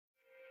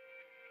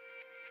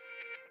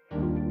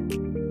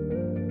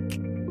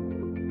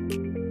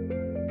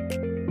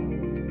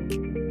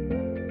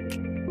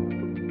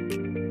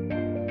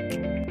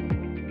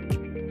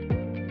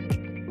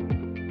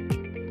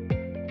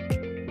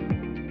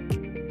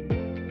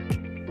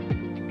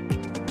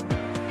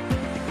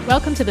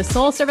Welcome to the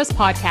Soul Service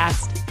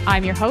Podcast.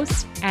 I'm your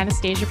host,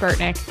 Anastasia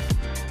Burtnick.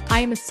 I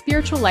am a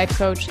spiritual life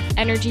coach,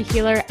 energy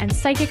healer, and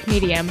psychic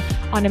medium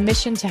on a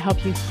mission to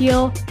help you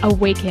heal,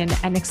 awaken,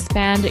 and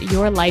expand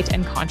your light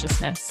and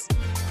consciousness.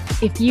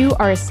 If you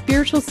are a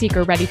spiritual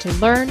seeker ready to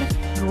learn,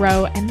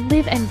 grow, and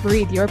live and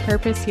breathe your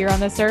purpose here on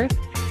this earth,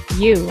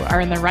 you are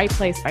in the right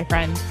place, my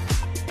friend.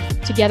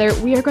 Together,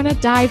 we are going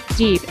to dive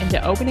deep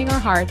into opening our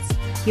hearts,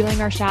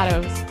 healing our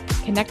shadows,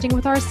 connecting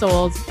with our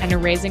souls, and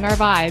erasing our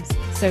vibes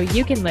so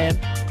you can live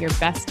your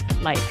best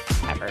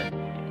life ever.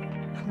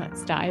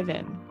 Let's dive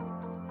in.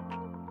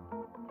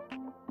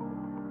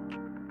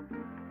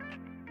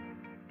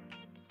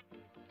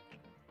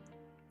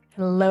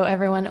 Hello,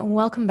 everyone, and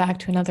welcome back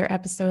to another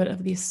episode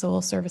of the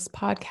Soul Service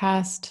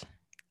Podcast.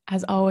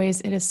 As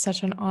always, it is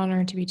such an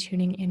honor to be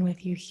tuning in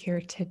with you here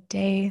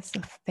today,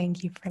 so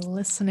thank you for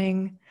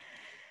listening.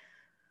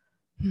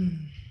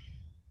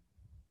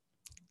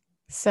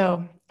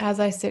 So, as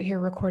I sit here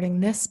recording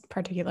this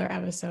particular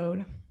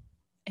episode,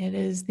 it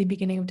is the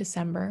beginning of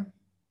December,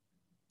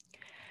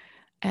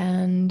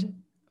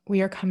 and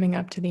we are coming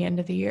up to the end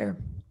of the year.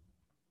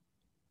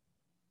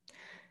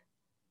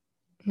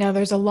 Now,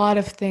 there's a lot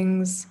of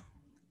things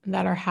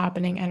that are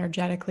happening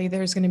energetically.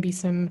 There's going to be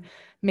some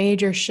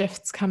major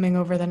shifts coming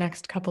over the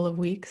next couple of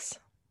weeks.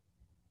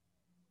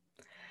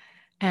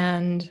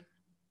 And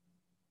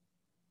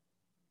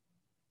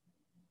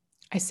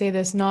I say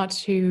this not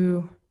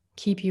to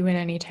keep you in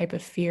any type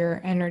of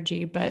fear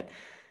energy, but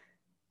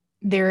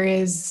there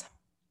is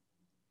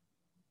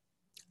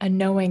a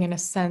knowing and a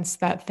sense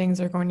that things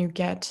are going to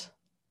get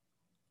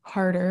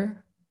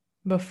harder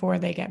before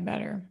they get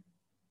better.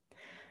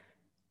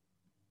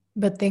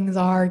 But things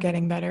are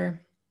getting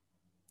better.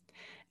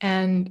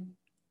 And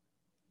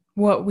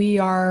what we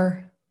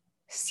are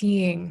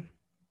seeing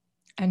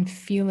and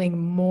feeling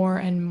more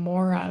and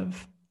more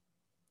of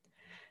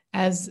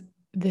as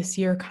this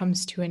year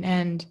comes to an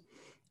end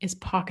is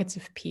pockets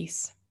of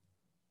peace,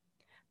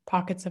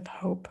 pockets of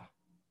hope,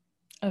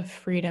 of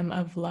freedom,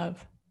 of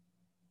love.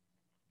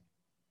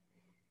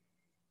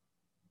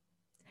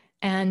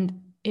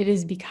 And it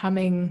is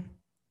becoming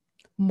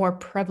more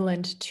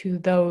prevalent to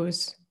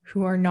those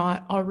who are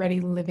not already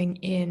living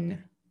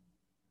in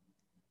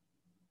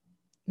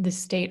the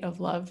state of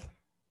love.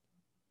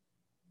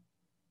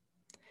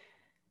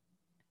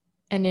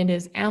 And it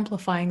is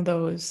amplifying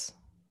those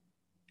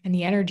and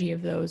the energy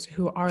of those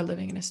who are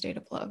living in a state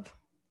of love.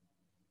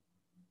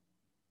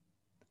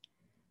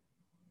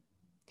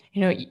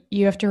 You know,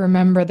 you have to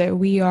remember that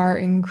we are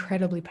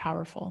incredibly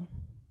powerful,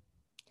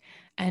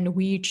 and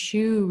we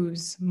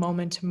choose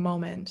moment to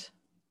moment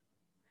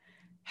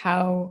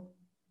how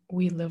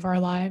we live our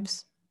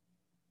lives,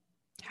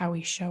 how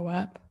we show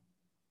up,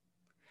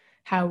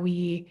 how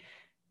we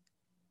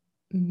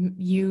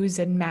use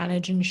and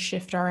manage and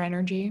shift our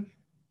energy.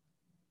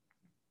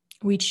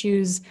 We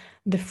choose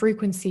the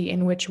frequency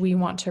in which we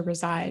want to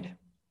reside.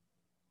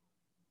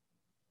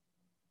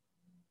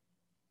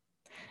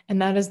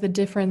 And that is the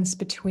difference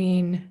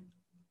between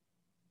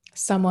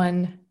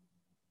someone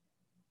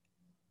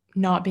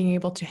not being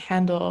able to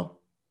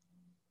handle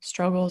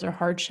struggles or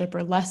hardship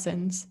or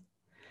lessons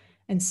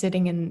and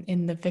sitting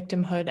in the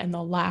victimhood and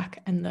the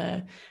lack and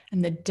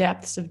the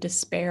depths of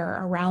despair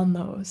around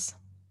those,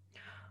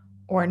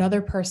 or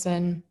another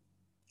person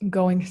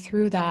going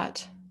through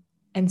that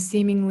and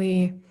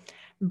seemingly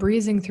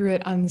breezing through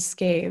it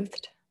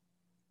unscathed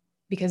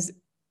because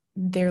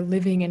they're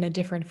living in a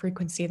different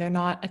frequency. They're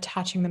not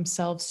attaching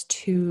themselves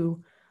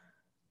to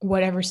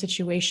whatever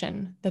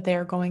situation that they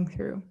are going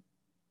through.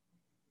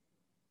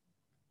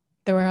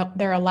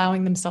 They're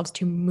allowing themselves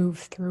to move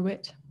through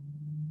it,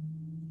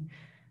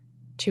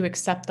 to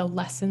accept the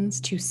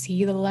lessons, to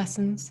see the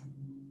lessons,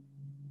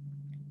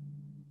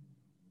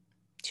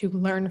 to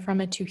learn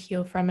from it, to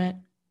heal from it,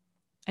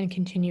 and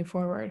continue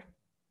forward.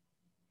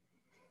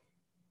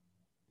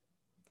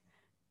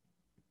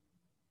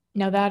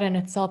 Now, that in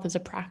itself is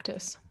a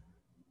practice,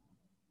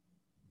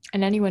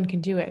 and anyone can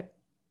do it.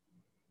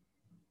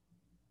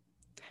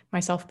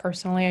 Myself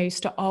personally, I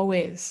used to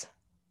always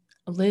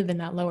live in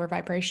that lower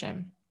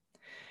vibration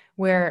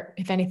where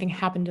if anything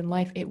happened in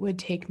life, it would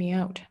take me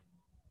out.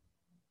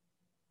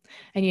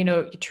 And, you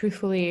know,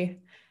 truthfully,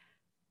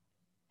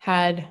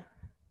 had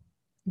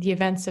the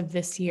events of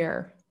this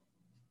year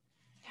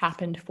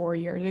happened 4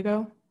 years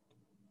ago,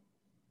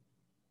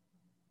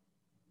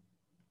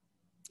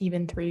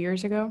 even 3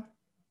 years ago,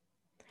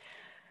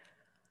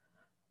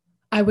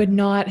 I would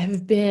not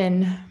have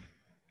been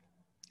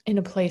in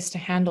a place to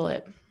handle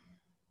it.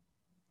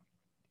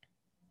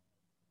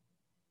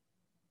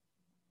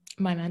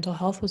 My mental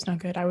health was not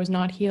good. I was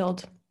not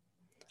healed.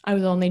 I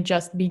was only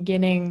just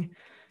beginning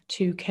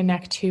to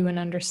connect to and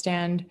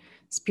understand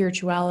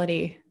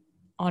spirituality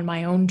on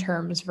my own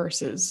terms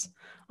versus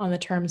on the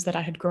terms that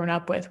I had grown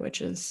up with, which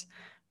is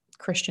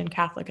Christian,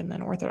 Catholic, and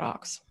then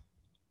Orthodox.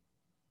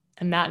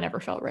 And that never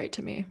felt right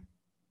to me.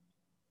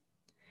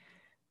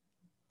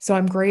 So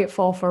I'm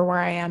grateful for where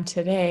I am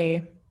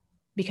today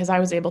because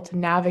I was able to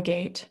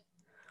navigate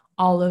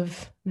all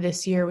of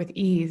this year with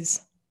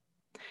ease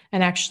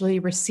and actually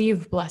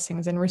receive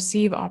blessings and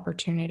receive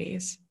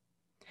opportunities,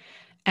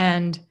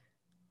 and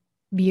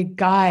be a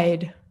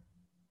guide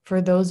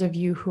for those of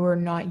you who are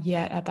not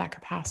yet at that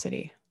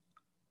capacity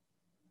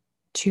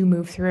to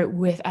move through it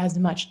with as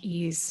much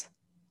ease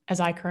as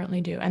I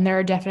currently do. And there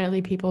are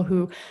definitely people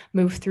who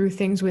move through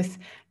things with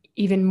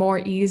even more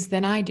ease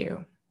than I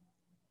do.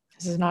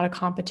 This is not a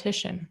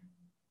competition.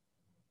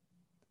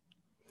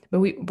 But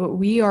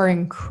we are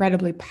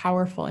incredibly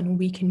powerful, and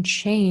we can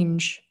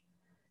change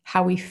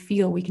how we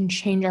feel. We can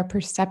change our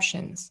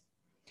perceptions.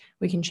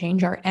 We can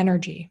change our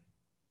energy.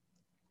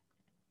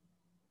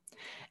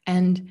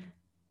 And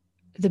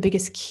the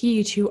biggest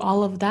key to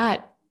all of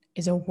that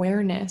is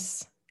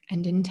awareness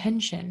and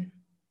intention.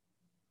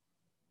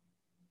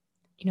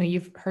 You know,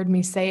 you've heard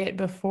me say it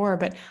before,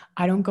 but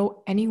I don't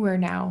go anywhere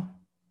now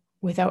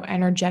without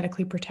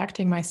energetically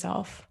protecting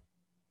myself,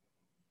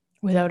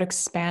 without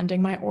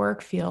expanding my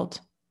auric field,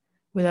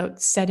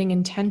 without setting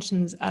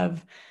intentions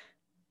of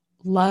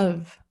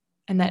love,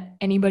 and that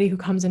anybody who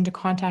comes into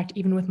contact,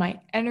 even with my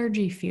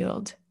energy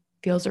field,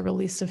 feels a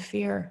release of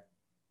fear.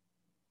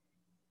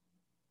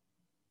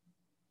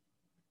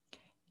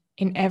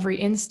 In every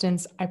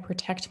instance, I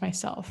protect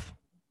myself.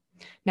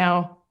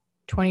 Now,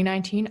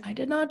 2019, I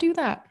did not do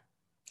that.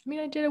 I mean,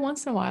 I did it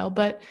once in a while,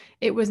 but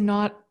it was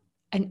not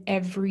an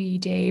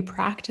everyday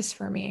practice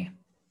for me.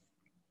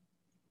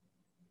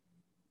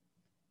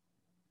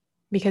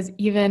 Because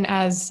even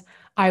as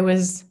I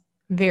was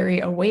very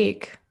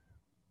awake,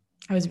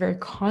 I was very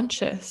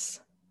conscious,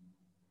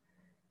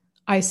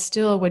 I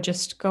still would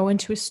just go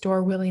into a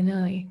store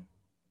willy-nilly,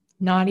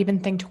 not even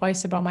think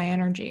twice about my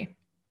energy.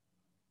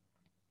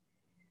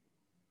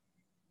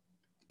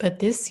 But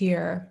this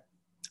year,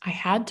 I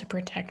had to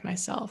protect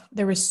myself.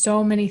 There were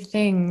so many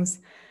things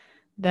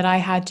that I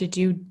had to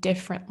do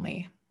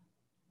differently.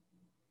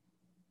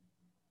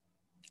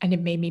 And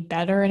it made me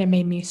better, and it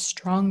made me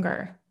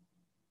stronger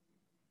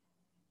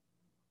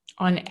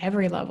on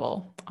every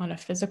level, on a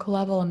physical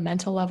level, a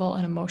mental level,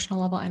 an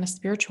emotional level, and a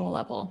spiritual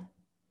level.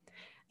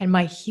 And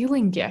my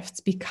healing gifts,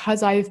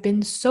 because I've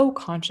been so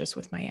conscious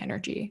with my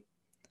energy,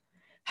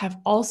 have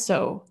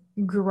also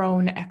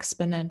grown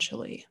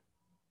exponentially.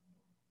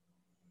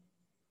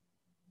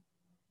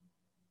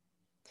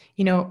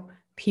 You know,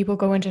 people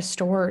go into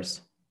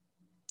stores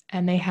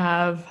and they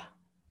have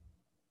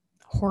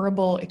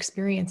horrible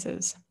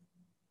experiences.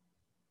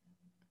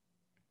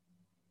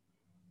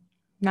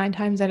 9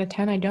 times out of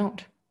 10, I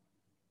don't.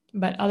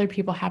 But other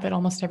people have it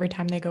almost every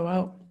time they go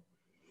out.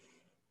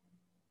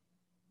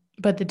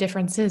 But the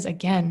difference is,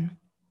 again,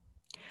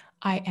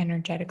 I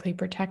energetically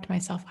protect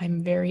myself.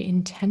 I'm very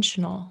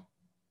intentional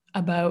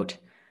about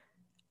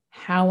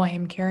how I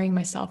am carrying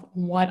myself,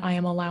 what I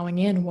am allowing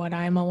in, what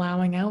I am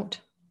allowing out.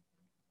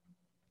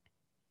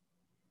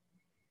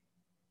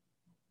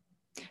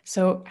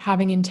 So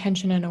having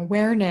intention and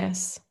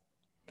awareness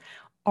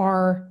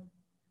are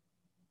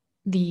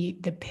the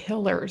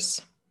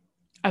pillars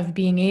of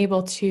being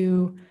able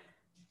to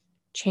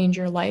change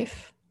your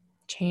life,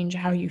 change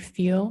how you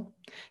feel,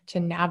 to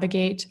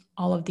navigate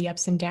all of the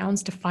ups and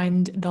downs, to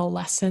find the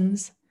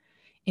lessons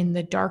in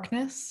the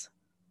darkness,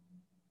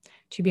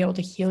 to be able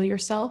to heal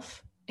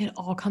yourself. It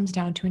all comes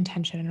down to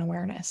intention and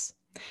awareness.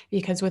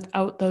 Because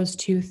without those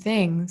two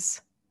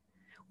things,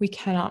 we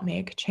cannot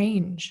make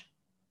change.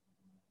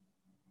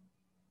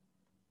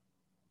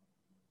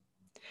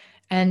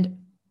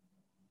 And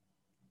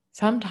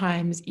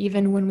sometimes,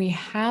 even when we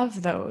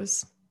have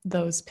those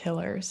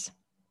pillars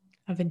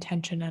of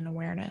intention and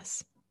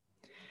awareness,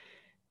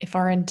 if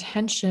our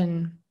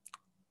intention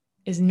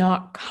is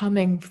not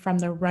coming from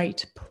the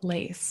right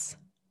place,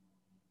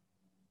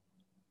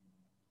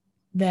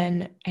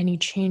 then any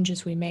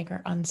changes we make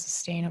are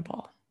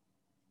unsustainable.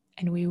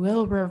 And we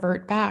will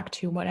revert back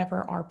to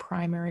whatever our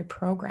primary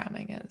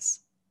programming is.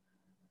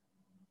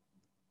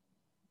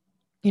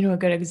 You know, a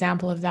good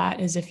example of that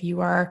is if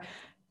you are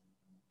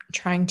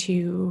trying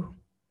to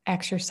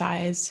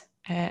exercise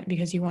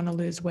because you want to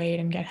lose weight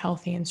and get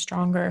healthy and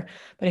stronger,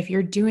 but if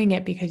you're doing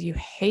it because you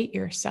hate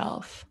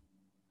yourself,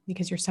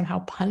 because you're somehow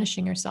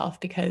punishing yourself,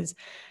 because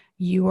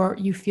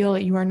you feel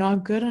that you are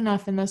not good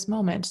enough in this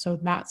moment, so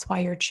that's why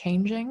you're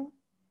changing,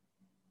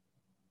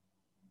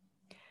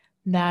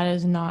 that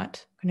is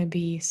not going to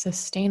be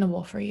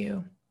sustainable for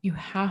you. You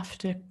have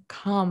to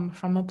come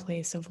from a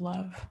place of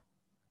love.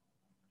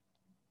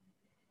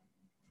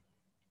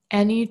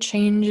 Any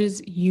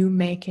changes you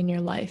make in your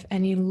life,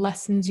 any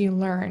lessons you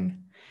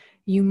learn,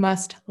 you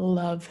must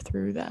love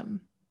through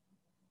them.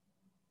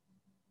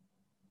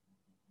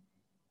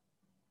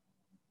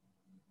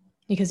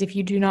 Because if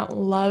you do not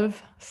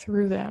love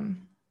through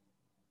them,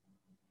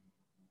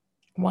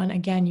 one,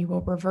 again, you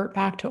will revert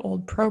back to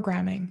old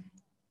programming.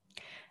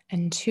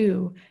 And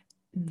two,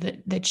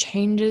 the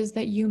changes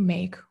that you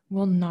make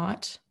will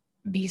not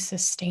be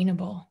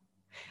sustainable.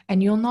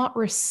 And you'll not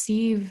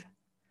receive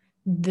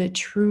the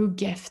true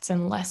gifts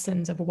and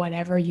lessons of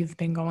whatever you've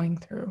been going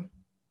through,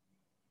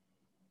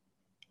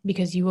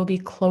 because you will be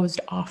closed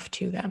off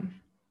to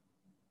them.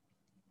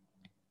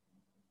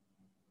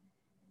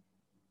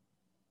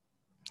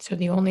 So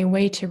the only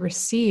way to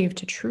receive,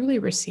 to truly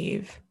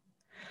receive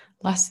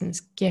lessons,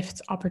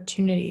 gifts,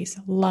 opportunities,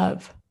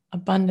 love,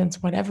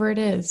 abundance, whatever it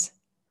is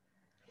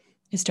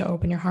to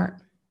open your heart.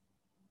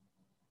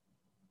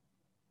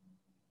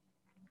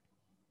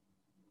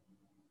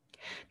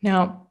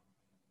 Now,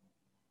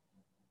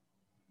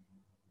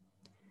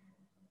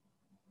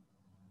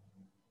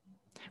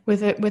 with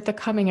the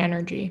coming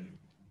energy,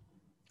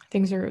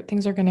 things are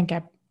going to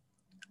get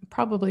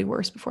probably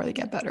worse before they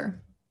get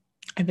better.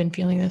 I've been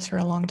feeling this for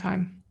a long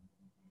time.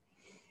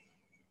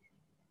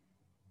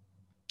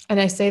 And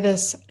I say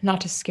this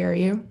not to scare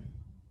you.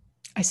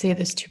 I say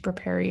this to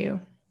prepare you.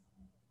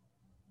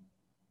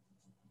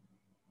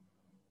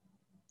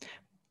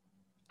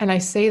 And I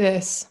say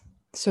this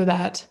so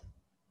that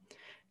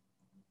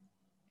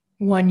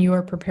when you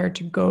are prepared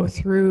to go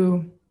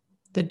through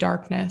the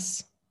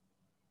darkness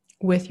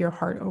with your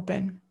heart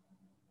open,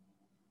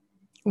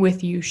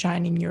 with you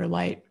shining your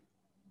light,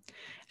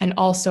 and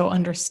also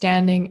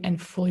understanding and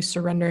fully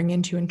surrendering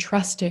into and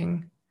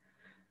trusting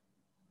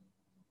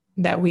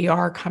that we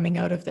are coming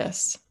out of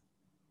this.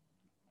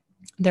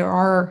 There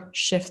are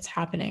shifts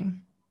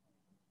happening.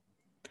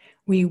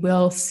 We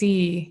will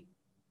see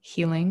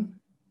healing.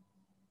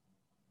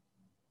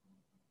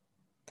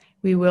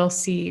 We will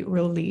see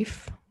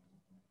relief.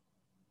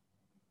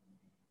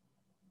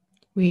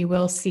 We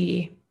will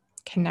see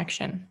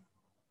connection.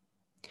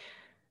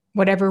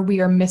 Whatever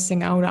we are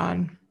missing out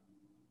on,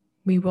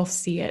 we will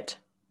see it.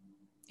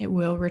 It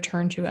will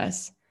return to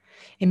us.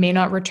 It may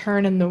not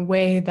return in the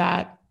way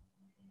that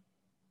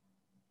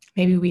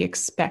maybe we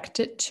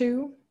expect it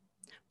to,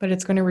 but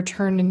it's going to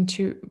return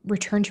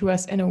to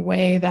us in a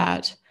way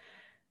that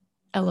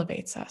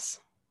elevates us.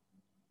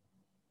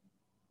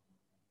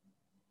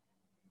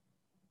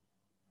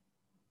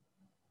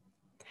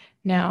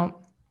 Now,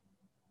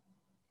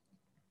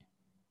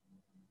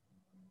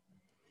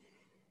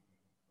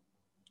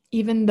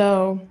 even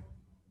though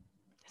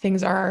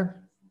things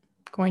are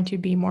going to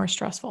be more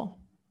stressful,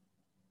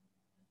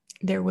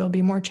 there will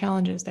be more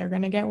challenges. They're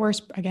going to get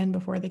worse again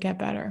before they get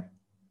better.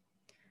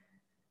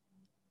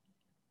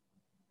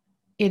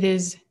 It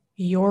is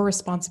your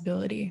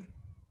responsibility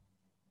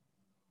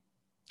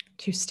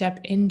to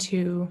step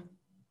into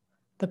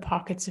the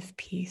pockets of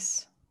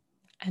peace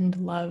and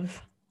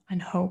love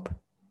and hope.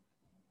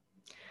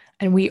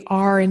 And we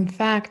are, in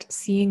fact,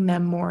 seeing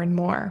them more and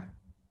more.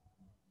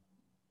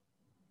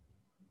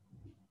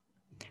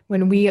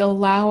 When we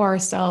allow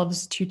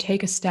ourselves to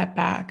take a step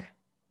back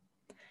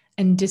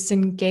and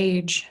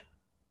disengage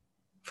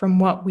from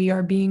what we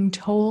are being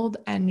told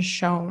and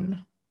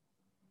shown.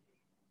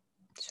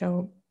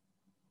 So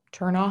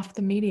turn off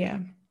the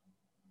media.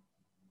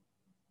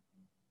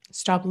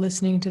 Stop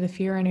listening to the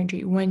fear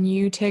energy. When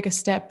you take a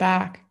step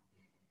back,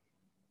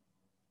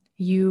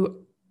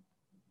 you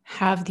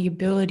have the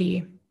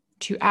ability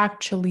to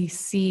actually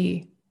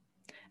see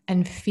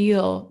and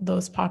feel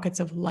those pockets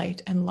of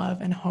light and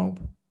love and hope,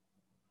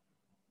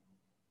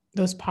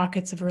 those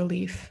pockets of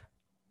relief.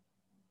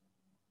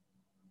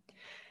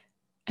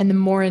 And the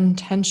more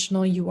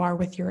intentional you are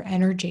with your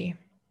energy,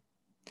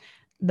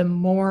 the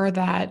more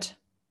that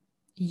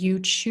you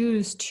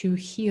choose to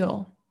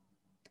heal,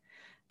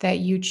 that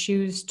you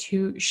choose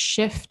to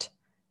shift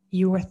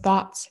your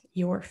thoughts,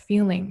 your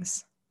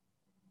feelings,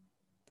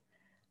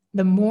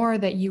 the more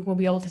that you will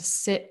be able to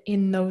sit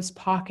in those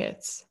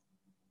pockets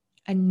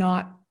and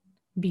not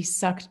be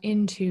sucked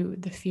into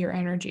the fear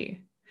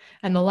energy.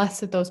 And the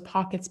less that those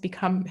pockets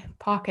become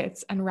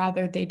pockets, and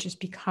rather they just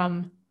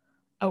become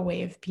a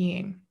way of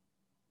being.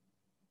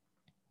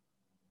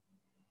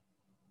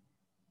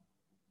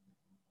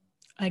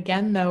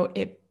 Again, though,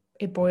 it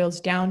boils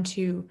down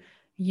to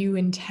you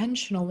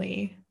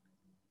intentionally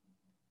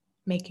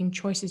making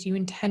choices, you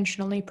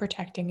intentionally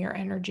protecting your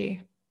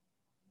energy.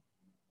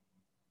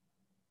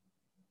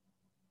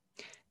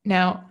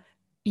 Now,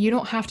 you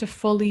don't have to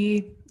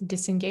fully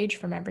disengage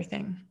from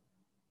everything,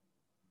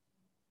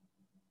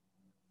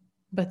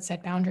 but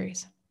set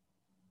boundaries.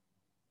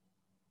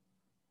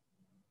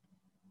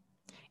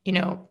 You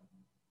know,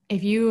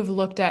 if you have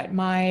looked at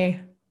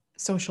my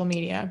social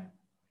media,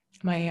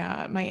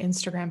 my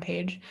Instagram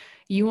page,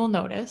 you will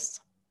notice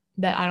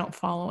that I don't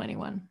follow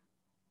anyone.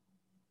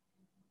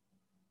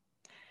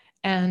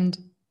 And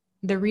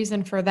the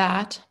reason for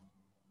that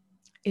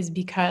is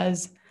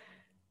because,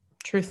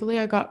 truthfully,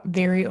 I got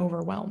very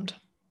overwhelmed.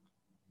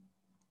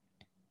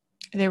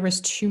 There was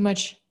too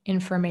much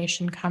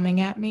information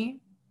coming at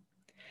me.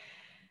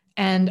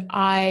 And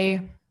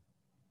I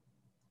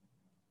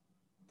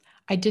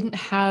didn't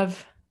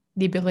have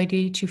the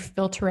ability to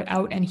filter it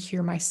out and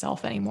hear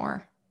myself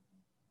anymore.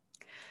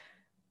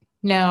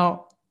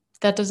 Now,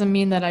 that doesn't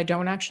mean that I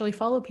don't actually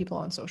follow people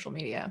on social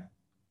media.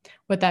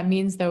 What that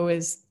means, though,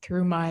 is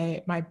through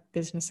my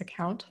business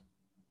account,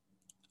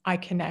 I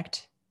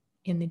connect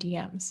in the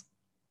DMs.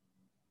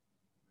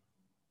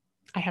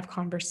 I have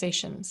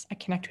conversations. I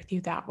connect with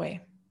you that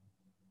way.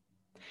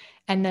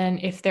 And then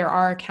if there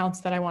are accounts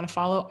that I want to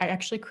follow, I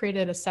actually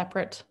created a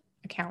separate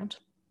account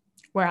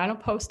where I don't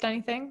post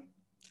anything.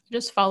 I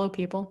just follow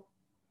people.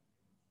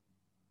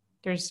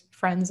 There's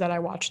friends that I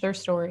watch their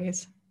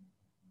stories.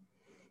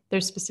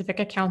 There's specific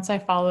accounts I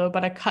follow,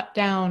 but I cut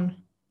down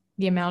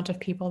the amount of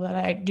people that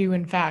I do,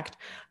 in fact,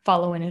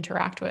 follow and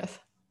interact with.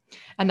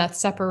 And that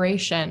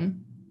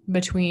separation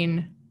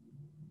between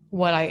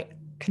what I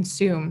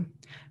consume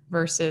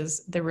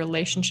versus the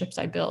relationships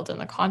I build and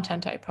the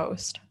content I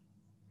post,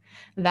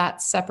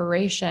 that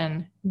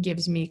separation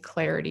gives me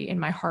clarity in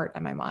my heart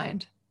and my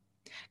mind,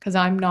 because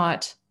I'm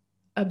not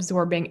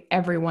absorbing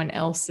everyone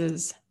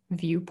else's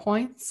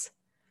viewpoints.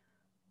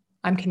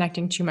 I'm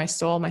connecting to my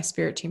soul, my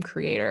spirit team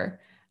creator,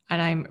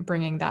 and I'm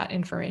bringing that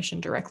information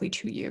directly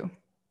to you.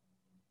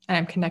 And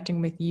I'm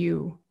connecting with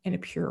you in a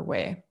pure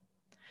way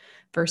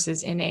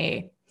versus in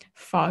a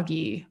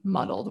foggy,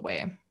 muddled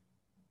way.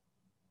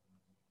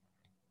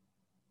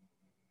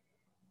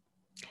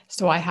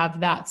 So I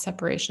have that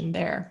separation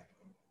there.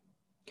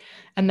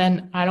 And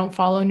then I don't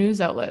follow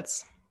news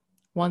outlets.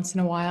 Once in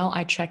a while,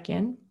 I check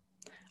in.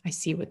 I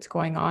see what's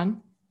going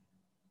on.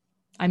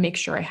 I make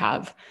sure I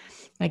have,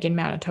 like in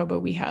Manitoba,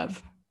 we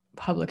have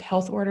public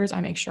health orders.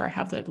 I make sure I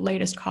have the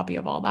latest copy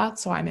of all that,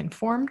 so I'm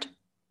informed.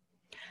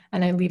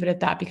 And I leave it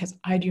at that, because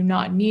I do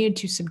not need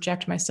to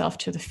subject myself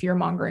to the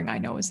fear-mongering I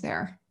know is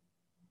there.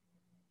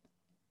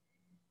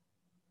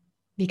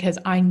 Because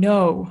I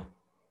know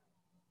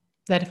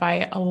that if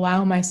I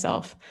allow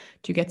myself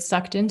to get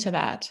sucked into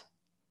that,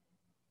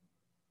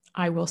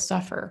 I will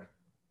suffer.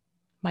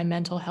 My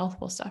mental health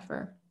will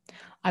suffer.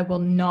 I will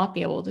not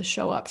be able to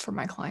show up for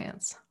my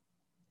clients.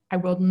 I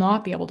will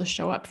not be able to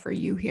show up for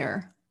you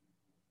here.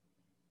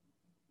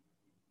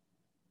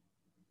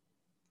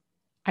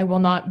 I will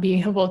not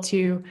be able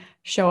to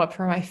show up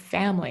for my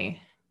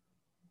family.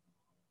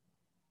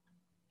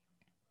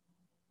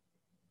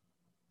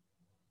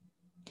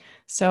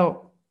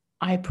 So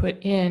I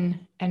put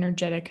in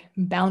energetic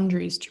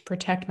boundaries to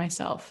protect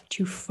myself,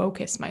 to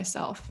focus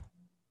myself.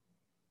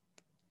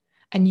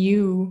 And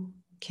you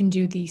can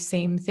do the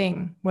same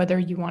thing, whether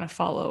you want to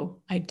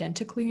follow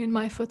identically in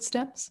my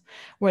footsteps,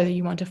 whether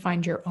you want to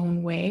find your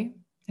own way,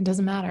 it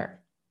doesn't matter.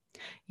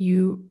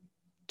 You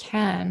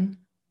can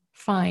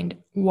find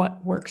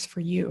what works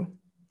for you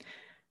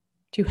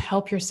to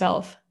help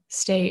yourself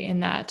stay in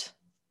that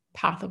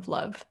path of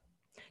love,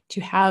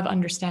 to have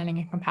understanding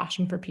and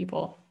compassion for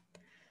people.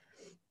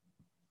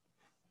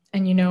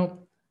 And,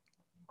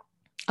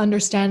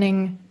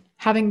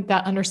 having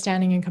that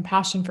understanding and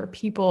compassion for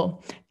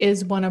people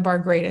is one of our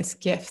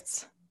greatest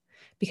gifts,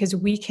 because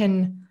we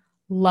can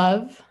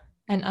love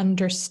and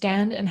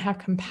understand and have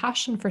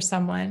compassion for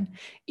someone,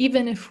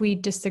 even if we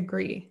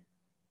disagree,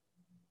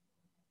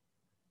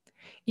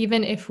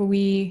 even if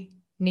we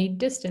need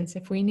distance,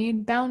 if we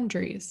need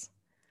boundaries,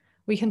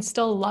 we can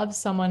still love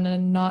someone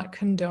and not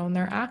condone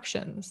their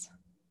actions.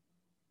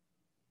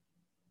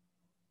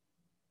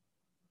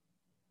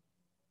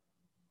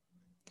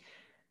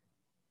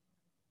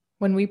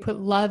 When we put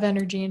love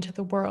energy into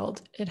the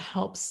world, it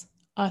helps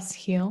us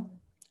heal,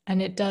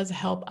 and it does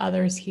help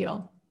others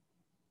heal.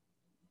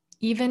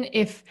 Even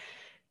if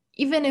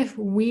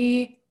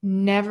we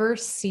never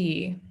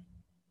see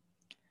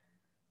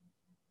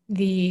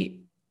the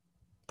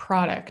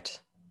product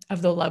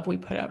of the love we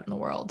put out in the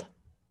world,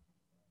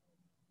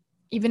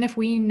 even if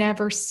we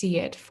never see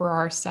it for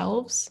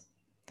ourselves,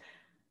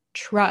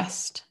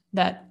 trust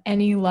that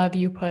any love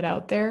you put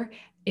out there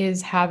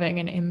is having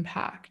an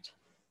impact.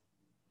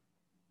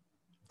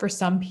 For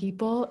some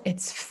people,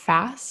 it's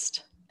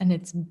fast and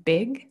it's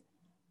big.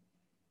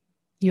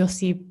 You'll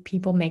see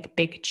people make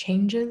big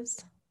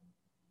changes.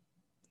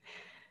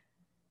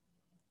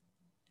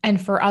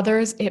 And for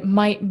others, it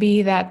might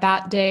be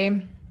that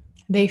day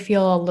they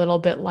feel a little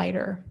bit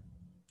lighter,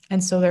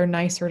 and so they're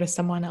nicer to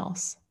someone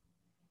else.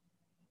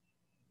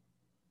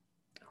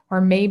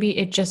 Or maybe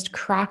it just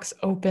cracks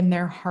open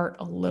their heart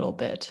a little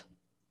bit.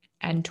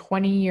 And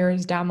 20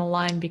 years down the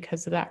line,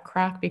 because of that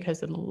crack,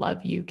 because of the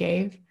love you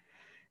gave,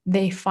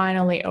 they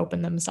finally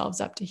open themselves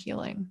up to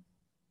healing.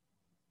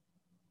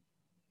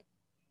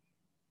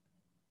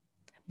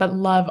 But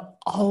love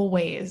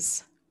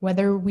always,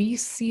 whether we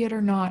see it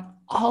or not,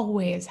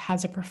 always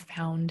has a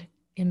profound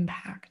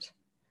impact.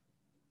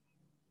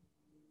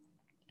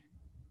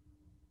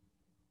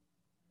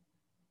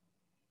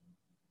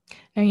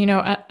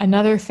 Now,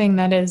 another thing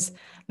that is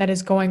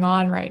going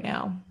on right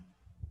now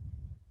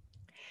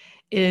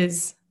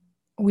is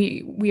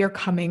we are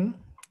coming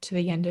to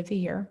the end of the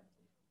year.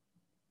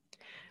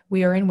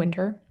 We are in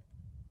winter,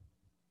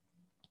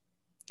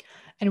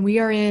 and we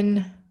are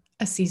in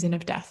a season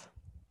of death.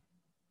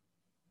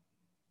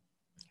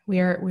 We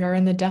are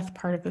in the death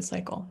part of the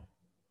cycle.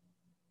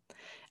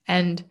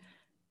 And,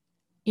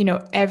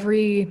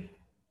 every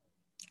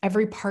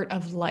part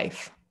of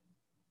life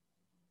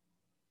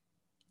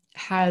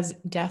has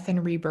death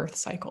and rebirth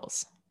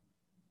cycles.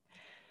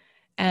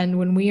 And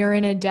when we are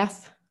in a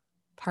death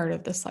part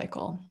of the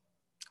cycle,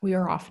 we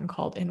are often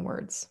called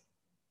inwards.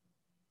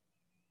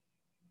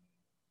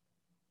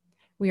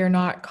 We are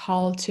not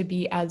called to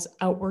be as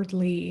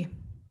outwardly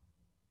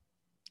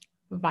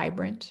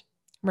vibrant.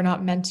 We're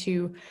not meant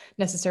to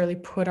necessarily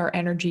put our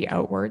energy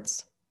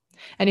outwards.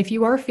 And if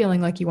you are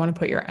feeling like you want to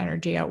put your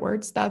energy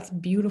outwards, that's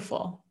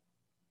beautiful.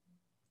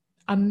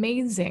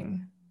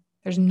 Amazing.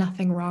 There's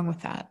nothing wrong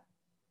with that.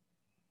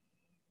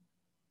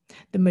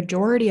 The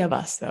majority of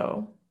us,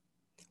 though,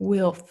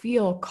 will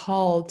feel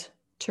called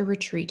to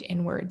retreat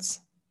inwards,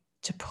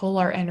 to pull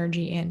our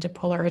energy in, to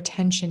pull our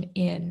attention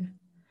in,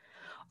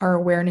 our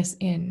awareness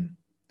in,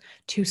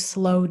 to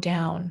slow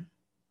down.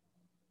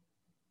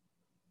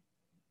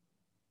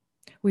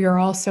 We are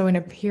also in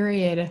a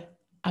period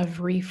of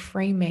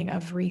reframing,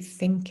 of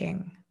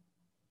rethinking.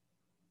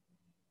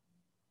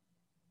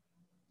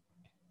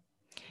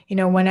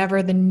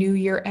 Whenever the new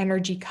year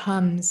energy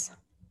comes,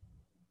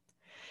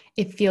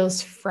 it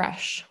feels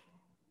fresh.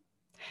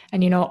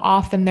 And,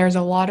 often there's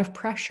a lot of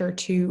pressure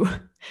to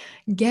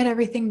get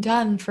everything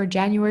done for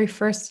January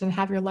 1st and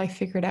have your life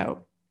figured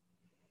out.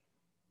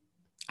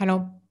 I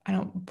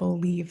don't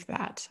believe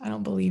that. I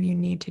don't believe you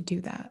need to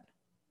do that.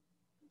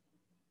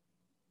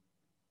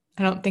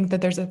 I don't think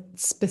that there's a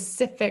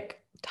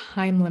specific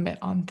time limit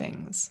on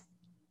things.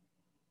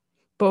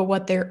 But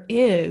what there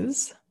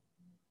is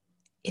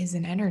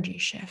an energy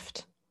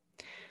shift.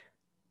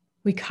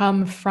 We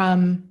come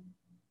from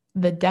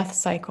the death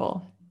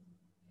cycle.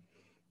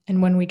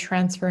 And when we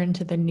transfer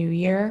into the new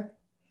year,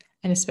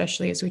 and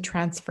especially as we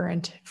transfer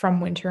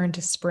from winter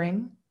into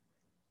spring,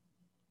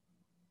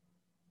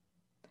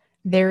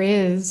 there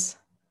is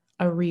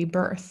a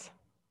rebirth.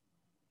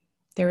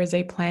 There is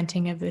a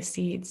planting of the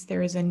seeds.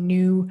 There is a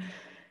new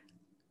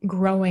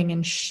growing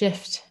and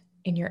shift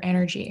in your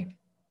energy.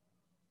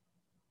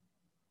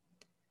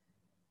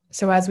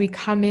 So as we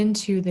come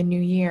into the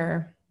new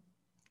year,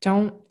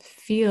 don't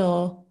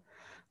feel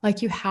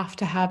like you have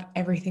to have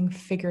everything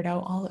figured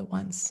out all at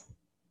once.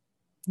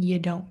 You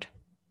don't.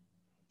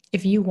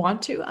 If you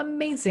want to,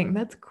 amazing.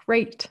 That's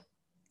great.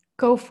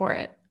 Go for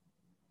it.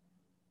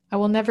 I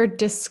will never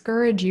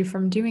discourage you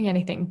from doing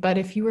anything. But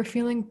if you are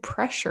feeling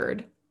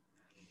pressured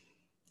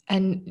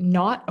and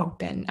not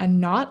open and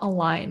not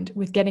aligned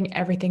with getting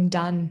everything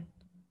done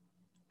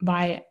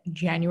by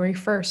January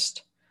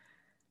 1st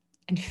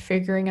and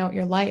figuring out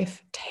your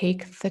life,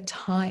 take the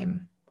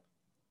time.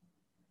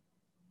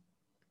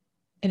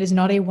 It is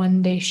not a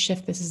one-day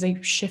shift. This is a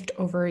shift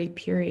over a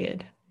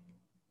period.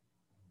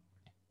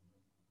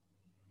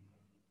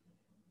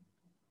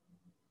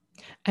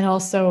 And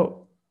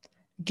also,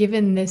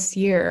 given this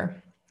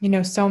year,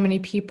 so many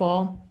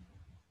people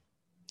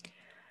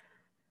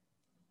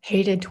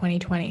hated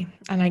 2020,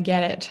 and I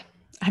get it.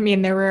 I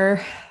mean, there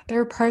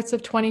were parts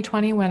of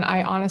 2020 when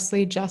I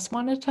honestly just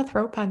wanted to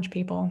throat punch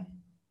people.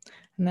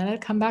 And then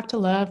I'd come back to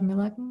love and be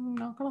like, I'm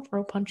not going to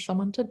throat punch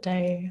someone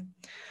today.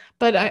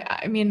 But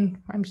I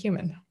mean, I'm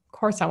human. Of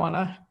course I want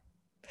to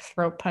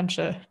throat punch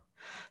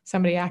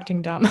somebody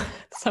acting dumb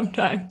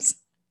sometimes.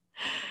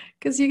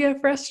 Because you get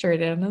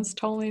frustrated and it's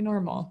totally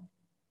normal.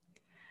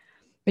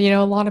 But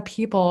a lot of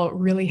people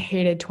really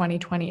hated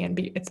 2020 and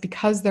it's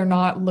because they're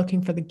not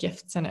looking for the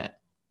gifts in it.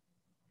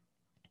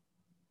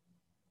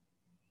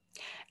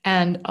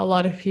 And a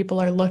lot of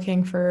people are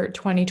looking for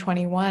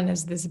 2021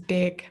 as this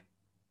big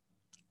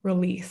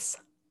release.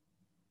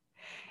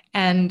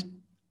 And,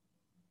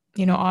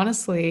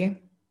 honestly,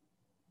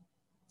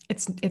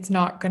 it's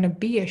not going to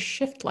be a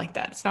shift like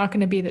that. It's not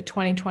going to be that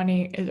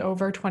 2020 is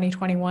over,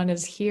 2021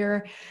 is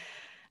here,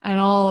 and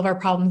all of our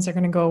problems are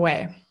going to go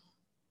away.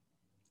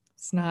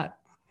 It's not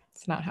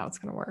how it's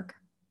going to work.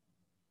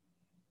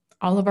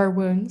 All of our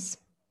wounds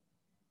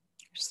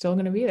are still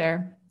going to be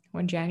there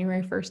when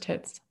January 1st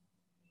hits.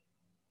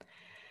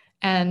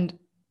 And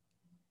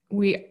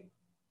we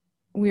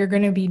are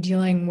going to be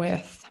dealing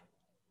with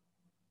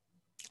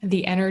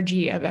the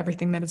energy of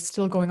everything that is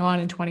still going on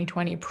in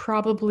 2020,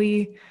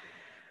 probably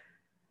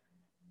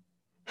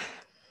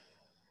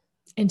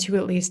into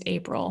at least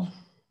April,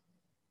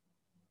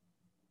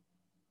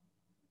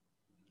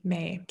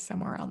 May,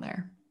 somewhere around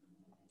there.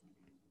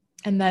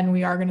 And then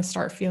we are going to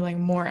start feeling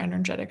more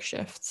energetic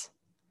shifts.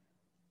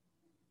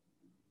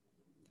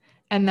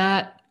 And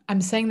that,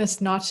 I'm saying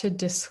this not to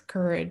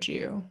discourage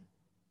you.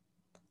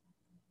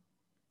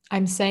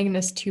 I'm saying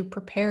this to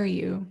prepare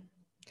you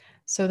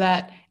so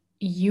that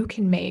you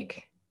can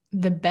make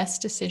the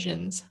best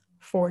decisions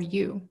for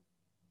you,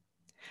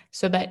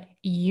 so that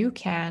you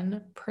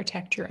can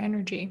protect your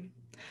energy,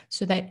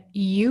 so that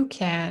you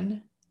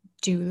can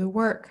do the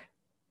work.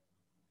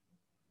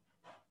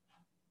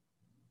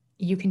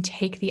 You can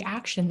take the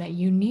action that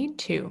you need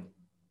to.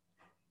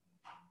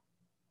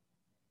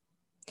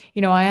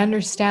 I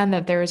understand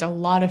that there is a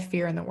lot of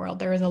fear in the world.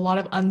 There is a lot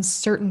of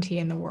uncertainty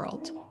in the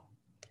world.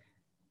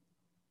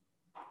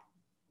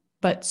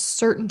 But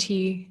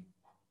certainty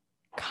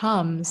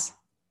comes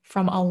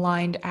from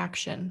aligned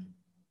action,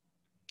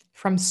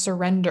 from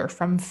surrender,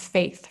 from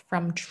faith,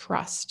 from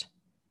trust.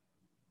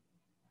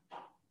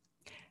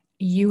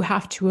 You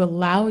have to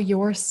allow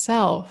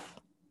yourself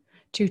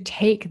to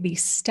take the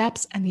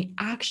steps and the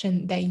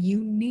action that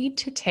you need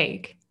to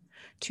take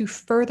to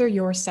further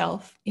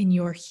yourself in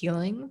your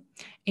healing,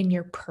 in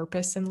your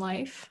purpose in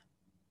life.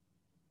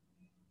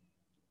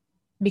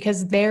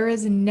 Because there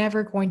is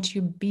never going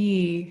to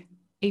be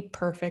a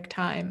perfect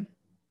time.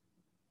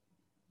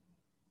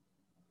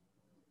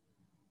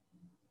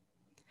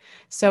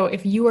 So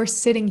if you are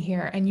sitting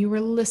here and you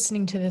are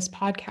listening to this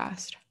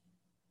podcast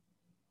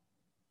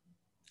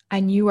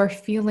and you are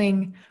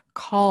feeling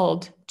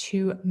called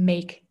to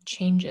make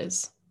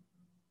changes,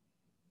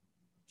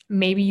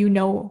 maybe you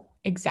know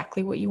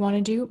exactly what you want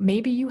to do.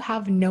 Maybe you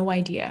have no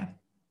idea.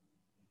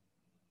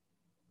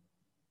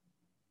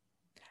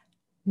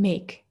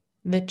 Make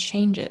the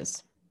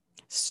changes.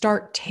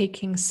 Start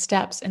taking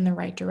steps in the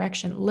right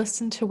direction.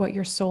 Listen to what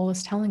your soul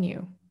is telling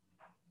you.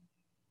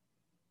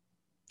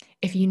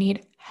 If you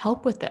need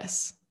help with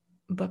this,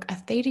 book a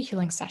theta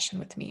healing session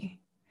with me.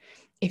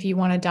 If you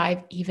want to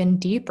dive even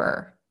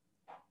deeper,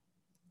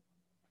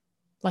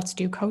 let's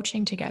do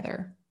coaching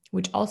together,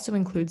 which also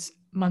includes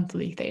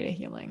monthly theta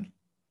healing.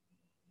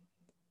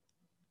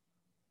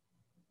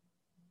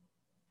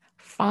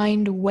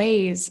 Find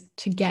ways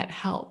to get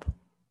help.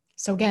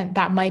 So again,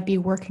 that might be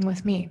working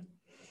with me.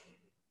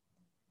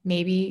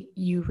 Maybe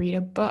you read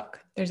a book.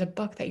 There's a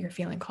book that you're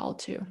feeling called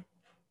to.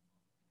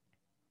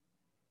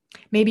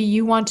 Maybe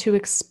you want to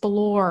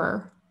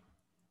explore,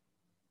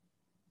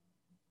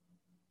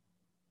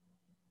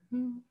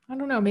 I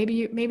don't know, maybe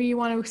you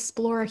want to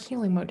explore a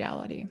healing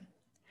modality.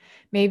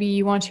 Maybe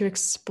you want to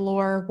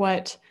explore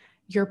what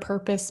your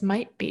purpose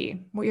might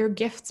be, what your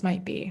gifts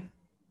might be.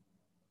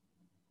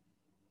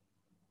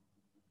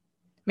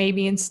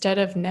 Maybe instead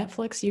of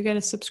Netflix, you get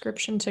a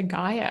subscription to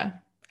Gaia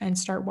and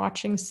start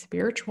watching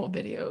spiritual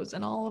videos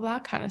and all of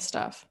that kind of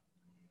stuff.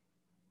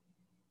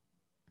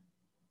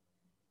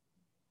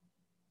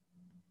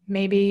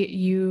 Maybe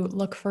you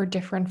look for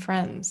different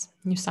friends.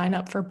 You sign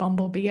up for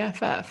Bumble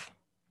BFF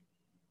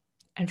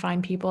and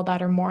find people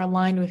that are more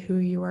aligned with who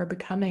you are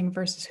becoming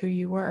versus who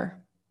you were.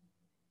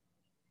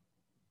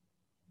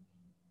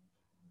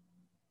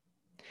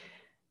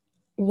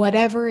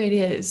 Whatever it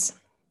is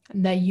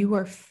that you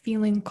are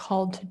feeling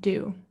called to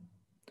do,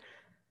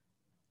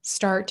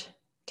 start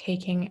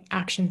taking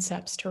action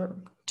steps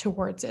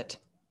towards it.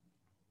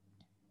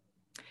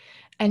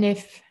 And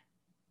if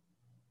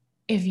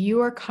you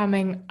are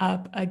coming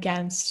up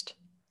against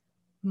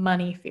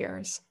money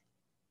fears,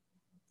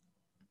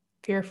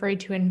 if you're afraid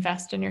to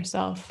invest in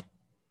yourself,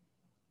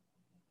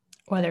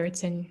 whether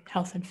it's in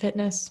health and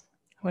fitness,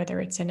 whether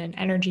it's in an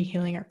energy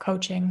healing or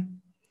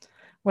coaching,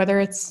 whether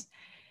it's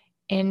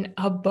in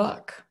a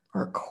book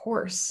or a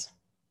course,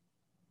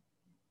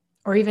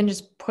 or even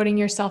just putting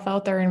yourself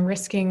out there and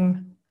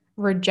risking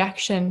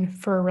rejection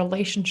for a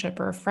relationship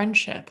or a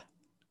friendship.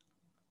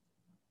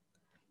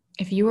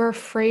 If you are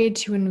afraid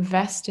to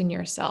invest in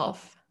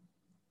yourself,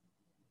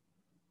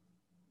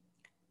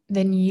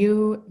 then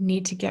you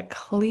need to get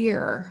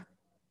clear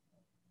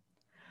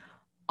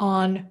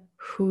on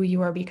who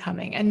you are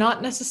becoming, and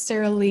not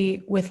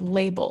necessarily with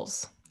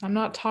labels. I'm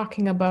not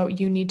talking about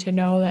you need to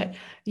know that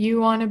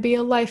you want to be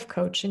a life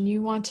coach and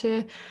you want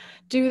to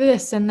do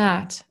this and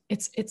that.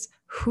 It's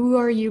who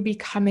are you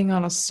becoming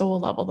on a soul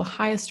level, the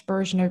highest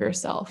version of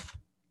yourself?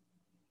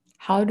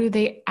 How do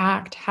they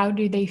act? How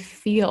do they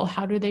feel?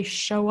 How do they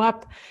show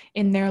up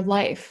in their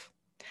life?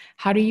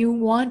 How do you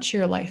want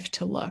your life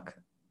to look?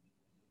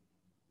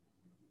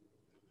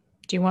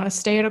 Do you want to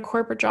stay at a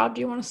corporate job?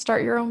 Do you want to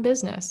start your own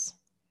business?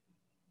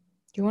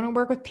 Do you want to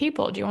work with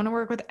people? Do you want to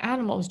work with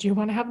animals? Do you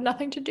want to have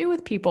nothing to do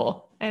with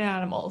people and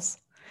animals?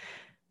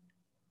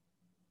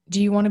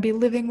 Do you want to be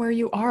living where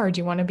you are? Do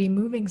you want to be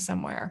moving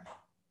somewhere?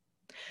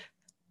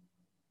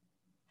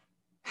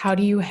 How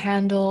do you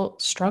handle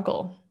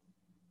struggle?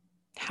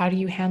 How do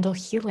you handle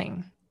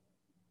healing?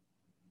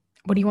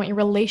 What do you want your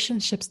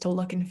relationships to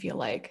look and feel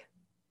like?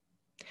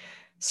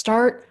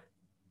 Start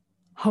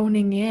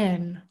honing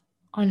in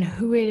on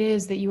who it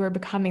is that you are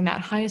becoming, that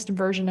highest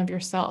version of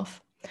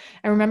yourself.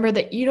 And remember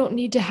that you don't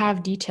need to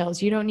have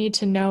details. You don't need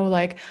to know,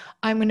 like,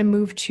 I'm going to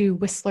move to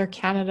Whistler,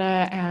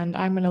 Canada, and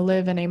I'm going to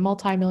live in a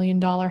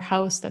multi-million-dollar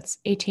house that's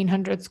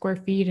 1,800 square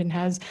feet and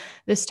has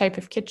this type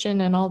of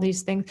kitchen and all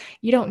these things.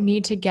 You don't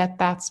need to get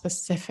that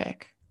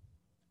specific.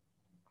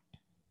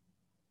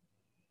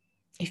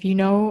 If you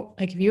know,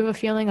 like, if you have a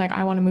feeling like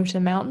I want to move to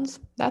the mountains,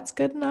 that's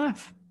good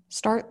enough.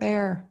 Start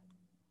there.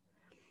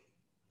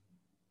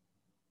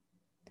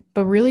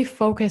 But really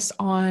focus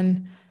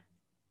on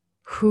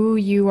who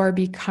you are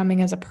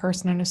becoming as a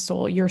person and a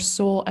soul, your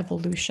soul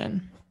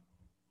evolution.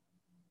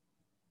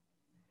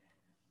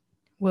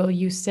 Will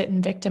you sit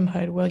in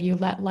victimhood? Will you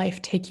let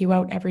life take you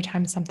out every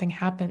time something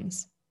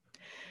happens?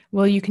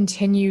 Will you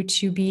continue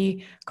to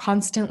be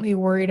constantly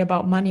worried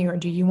about money, or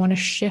do you want to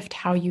shift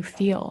how you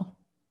feel?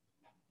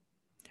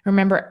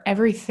 Remember,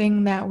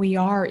 everything that we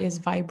are is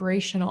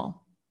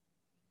vibrational.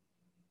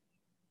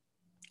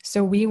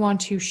 So we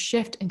want to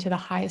shift into the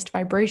highest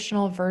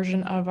vibrational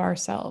version of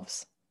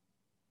ourselves.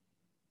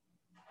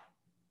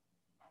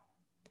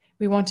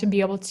 We want to be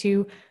able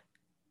to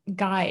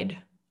guide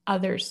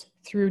others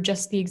through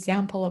just the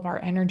example of our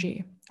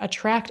energy,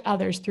 attract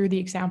others through the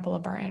example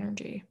of our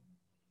energy.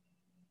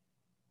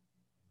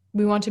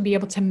 We want to be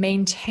able to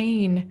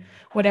maintain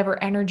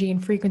whatever energy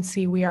and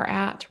frequency we are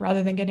at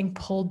rather than getting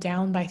pulled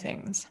down by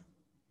things.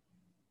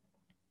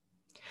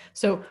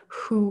 So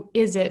who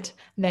is it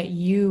that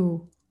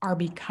you are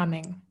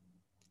becoming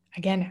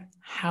Again,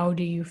 how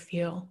do you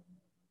feel?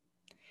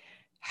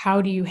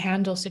 How do you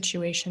handle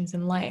situations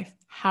in life?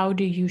 How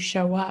do you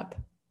show up?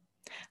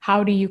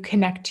 How do you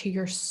connect to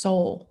your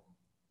soul?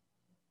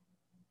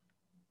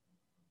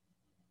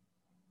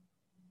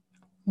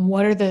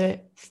 What are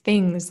the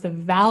things, the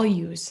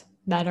values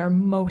that are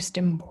most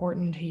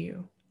important to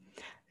you?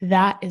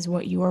 That is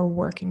what you are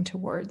working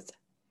towards.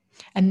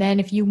 And then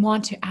if you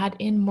want to add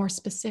in more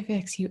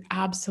specifics, you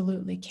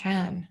absolutely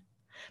can.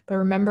 But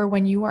remember,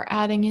 when you are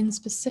adding in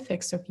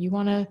specifics, so if you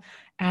want to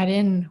add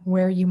in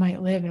where you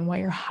might live and what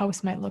your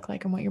house might look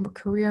like and what your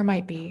career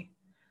might be,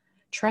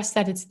 trust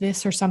that it's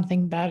this or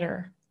something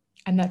better,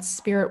 and that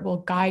spirit will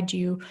guide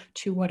you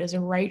to what is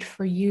right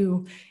for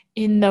you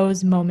in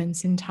those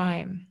moments in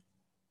time.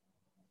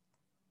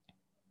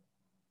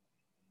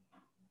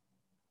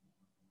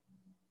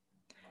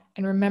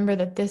 And remember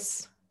that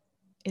this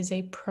is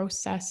a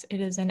process.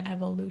 It is an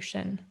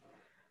evolution.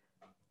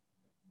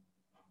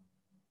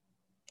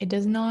 It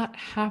does not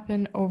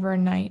happen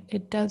overnight.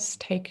 It does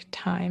take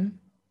time.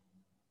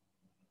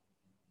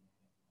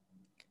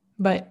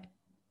 But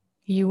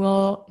you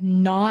will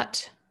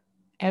not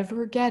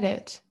ever get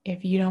it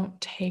if you don't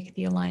take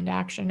the aligned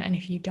action and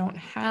if you don't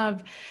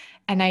have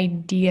an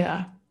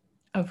idea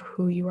of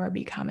who you are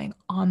becoming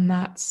on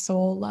that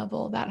soul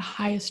level, that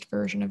highest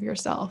version of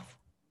yourself.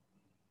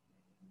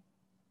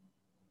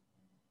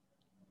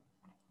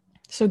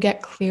 So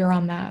get clear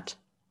on that.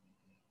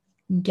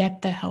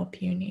 Get the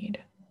help you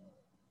need.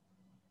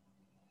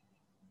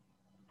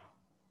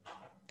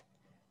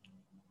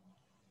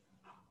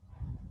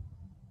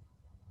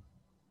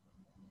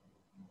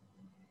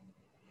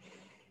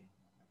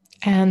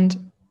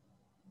 And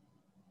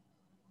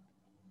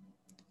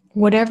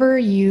whatever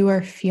you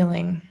are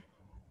feeling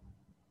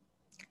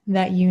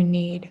that you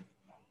need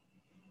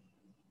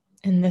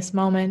in this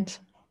moment,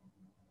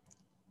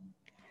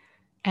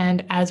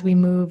 and as we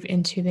move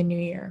into the new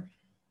year,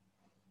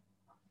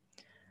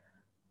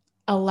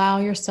 allow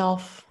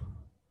yourself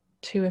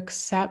to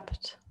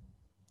accept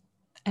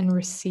and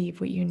receive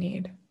what you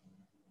need.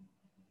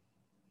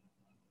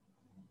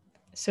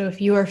 So if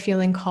you are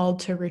feeling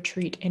called to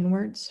retreat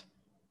inwards,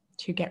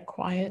 to get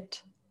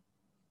quiet,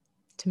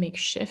 to make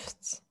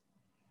shifts,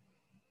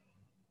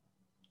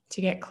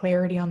 to get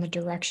clarity on the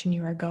direction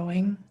you are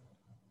going,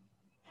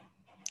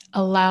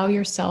 allow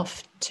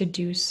yourself to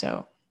do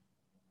so.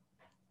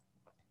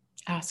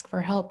 Ask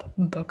for help.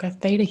 Book a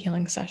theta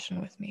healing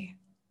session with me.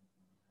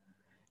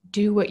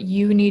 Do what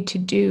you need to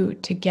do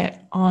to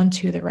get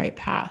onto the right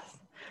path,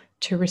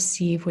 to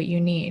receive what you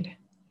need.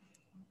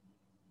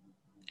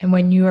 And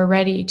when you are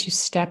ready to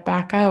step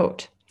back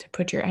out, to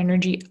put your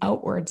energy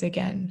outwards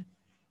again,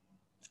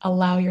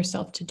 allow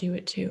yourself to do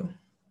it too.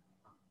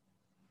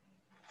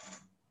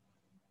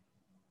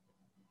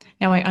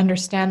 Now, I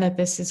understand that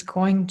this is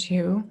going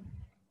to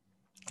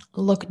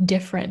look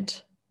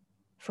different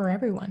for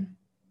everyone.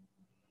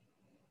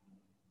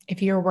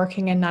 If you're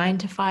working a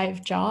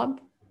 9-to-5 job,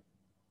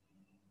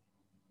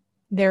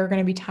 there are going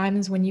to be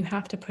times when you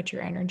have to put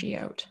your energy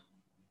out.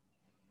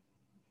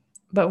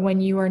 But when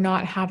you are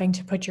not having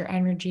to put your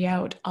energy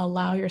out,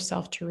 allow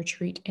yourself to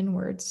retreat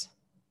inwards.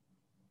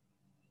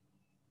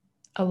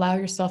 Allow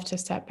yourself to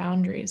set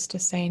boundaries, to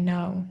say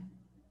no.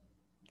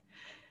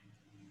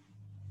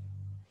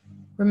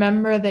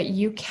 Remember that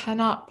you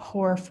cannot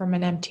pour from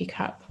an empty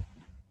cup.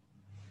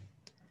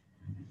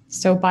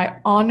 So by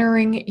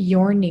honoring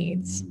your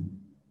needs,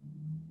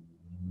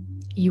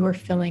 you are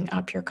filling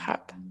up your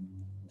cup.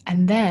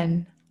 And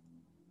then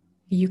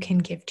you can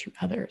give to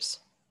others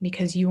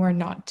because you are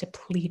not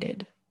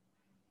depleted.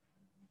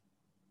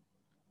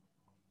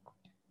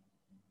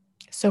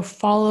 So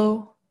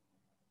follow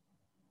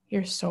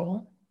your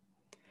soul,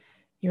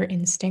 your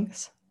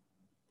instincts.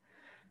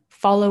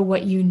 Follow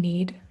what you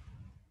need.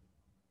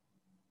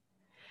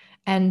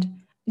 And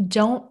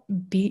don't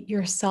beat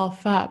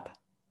yourself up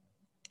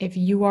if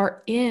you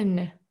are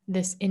in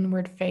this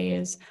inward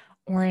phase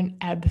or an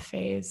ebb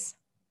phase.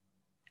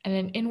 And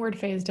an inward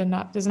phase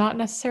does not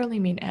necessarily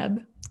mean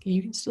ebb.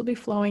 You can still be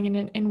flowing in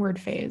an inward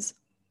phase.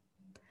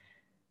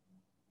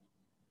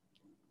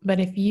 But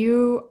if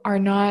you are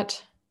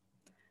not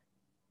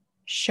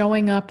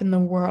showing up in the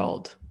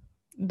world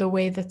the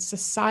way that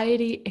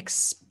society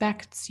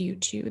expects you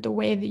to, the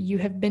way that you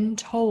have been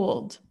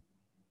told,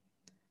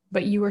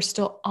 but you are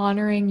still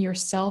honoring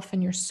yourself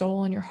and your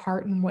soul and your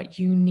heart and what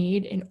you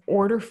need in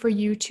order for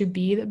you to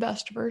be the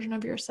best version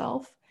of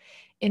yourself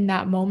in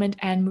that moment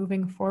and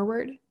moving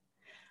forward,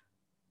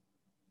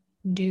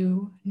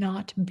 do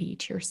not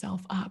beat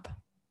yourself up.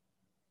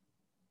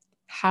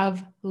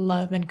 Have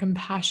love and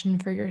compassion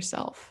for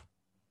yourself.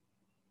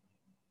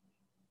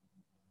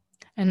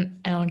 And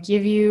I'll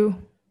give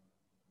you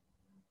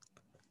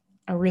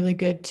a really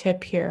good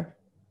tip here,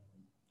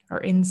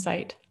 or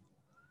insight.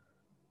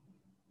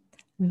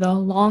 The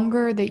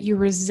longer that you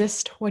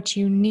resist what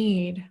you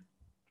need,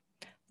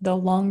 the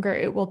longer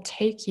it will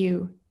take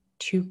you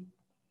to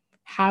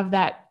have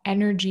that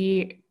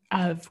energy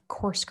of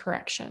course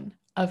correction,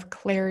 of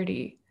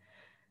clarity,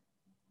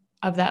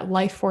 of that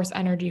life force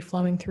energy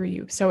flowing through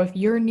you. So if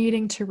you're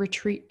needing to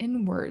retreat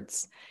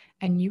inwards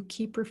and you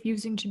keep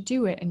refusing to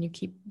do it and you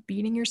keep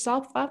beating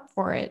yourself up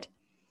for it,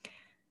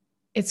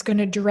 it's going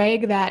to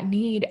drag that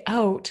need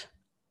out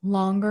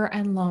longer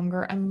and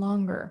longer and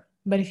longer.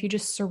 But if you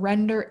just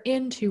surrender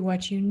into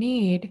what you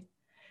need,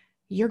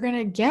 you're going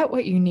to get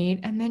what you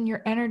need, and then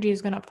your energy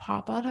is going to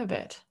pop out of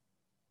it.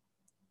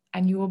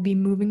 And you will be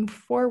moving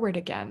forward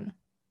again.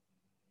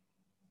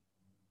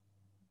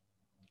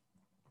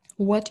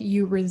 What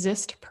you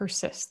resist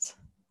persists.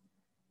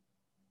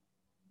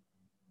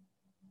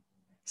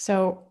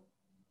 So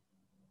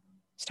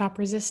stop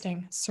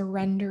resisting,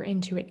 surrender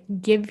into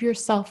it. Give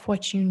yourself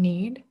what you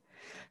need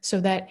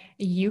so that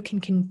you can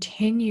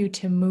continue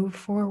to move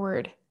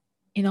forward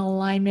in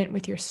alignment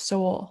with your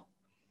soul,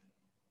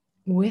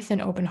 with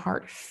an open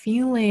heart,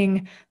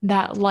 feeling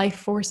that life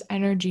force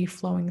energy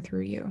flowing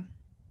through you.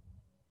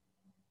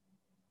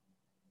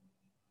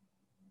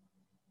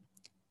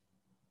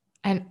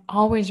 And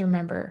always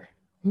remember,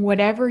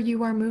 whatever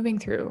you are moving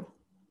through,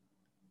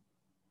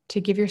 to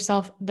give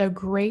yourself the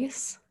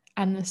grace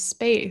and the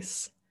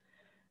space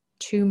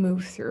to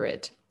move through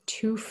it,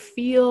 to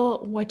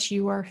feel what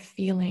you are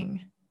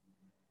feeling,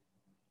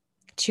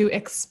 to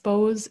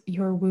expose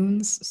your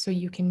wounds so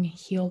you can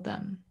heal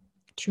them,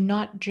 to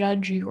not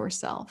judge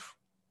yourself.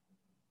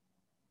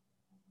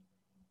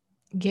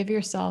 Give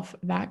yourself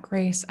that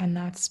grace and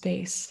that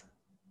space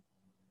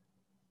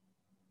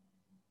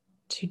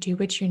to do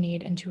what you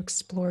need and to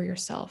explore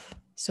yourself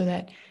so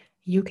that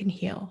you can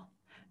heal,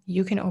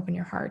 you can open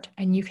your heart,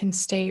 and you can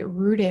stay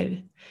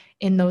rooted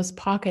in those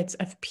pockets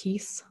of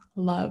peace,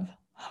 love,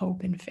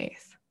 hope, and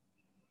faith.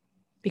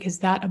 Because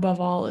that, above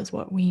all, is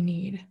what we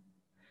need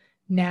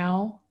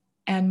now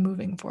and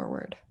moving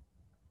forward.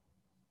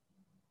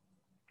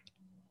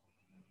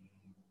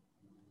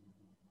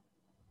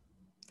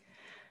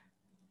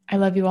 I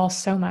love you all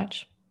so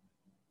much.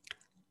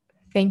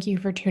 Thank you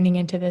for tuning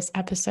into this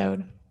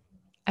episode.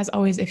 As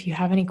always, if you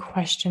have any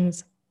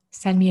questions,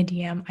 send me a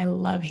DM. I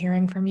love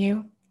hearing from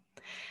you.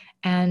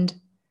 And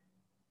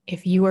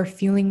if you are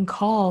feeling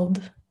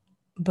called,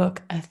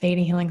 book a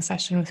Theta healing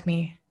session with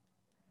me.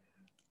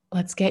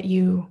 Let's get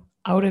you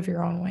out of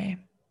your own way.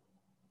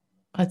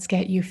 Let's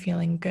get you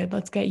feeling good.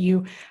 Let's get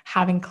you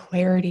having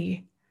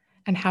clarity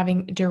and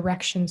having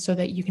direction so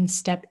that you can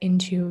step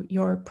into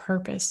your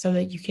purpose, so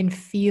that you can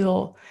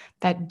feel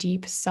that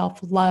deep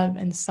self-love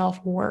and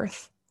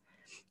self-worth,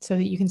 so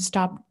that you can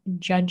stop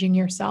judging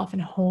yourself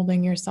and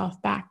holding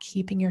yourself back,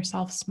 keeping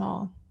yourself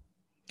small.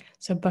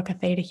 So book a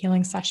Theta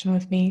healing session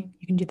with me.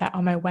 You can do that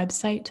on my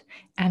website,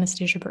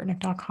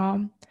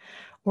 AnastasiaBurtnick.com,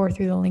 or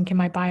through the link in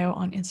my bio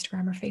on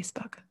Instagram or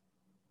Facebook,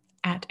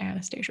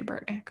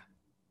 @AnastasiaBurtnick.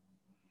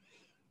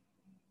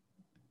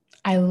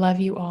 I love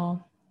you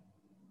all.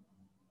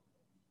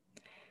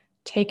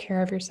 Take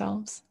care of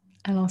yourselves,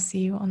 and I'll see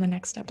you on the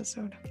next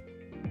episode.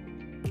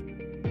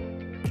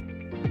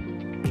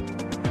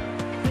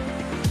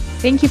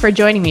 Thank you for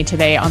joining me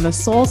today on the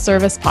Soul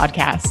Service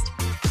Podcast.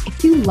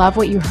 If you love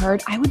what you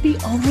heard, I would be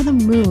over the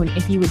moon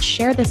if you would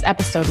share this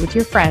episode with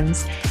your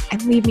friends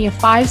and leave me a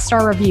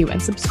 5-star review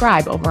and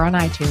subscribe over on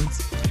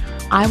iTunes.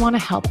 I want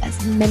to help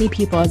as many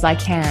people as I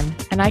can,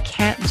 and I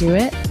can't do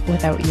it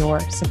without your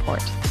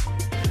support.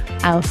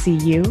 I'll see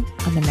you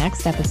on the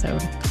next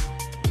episode.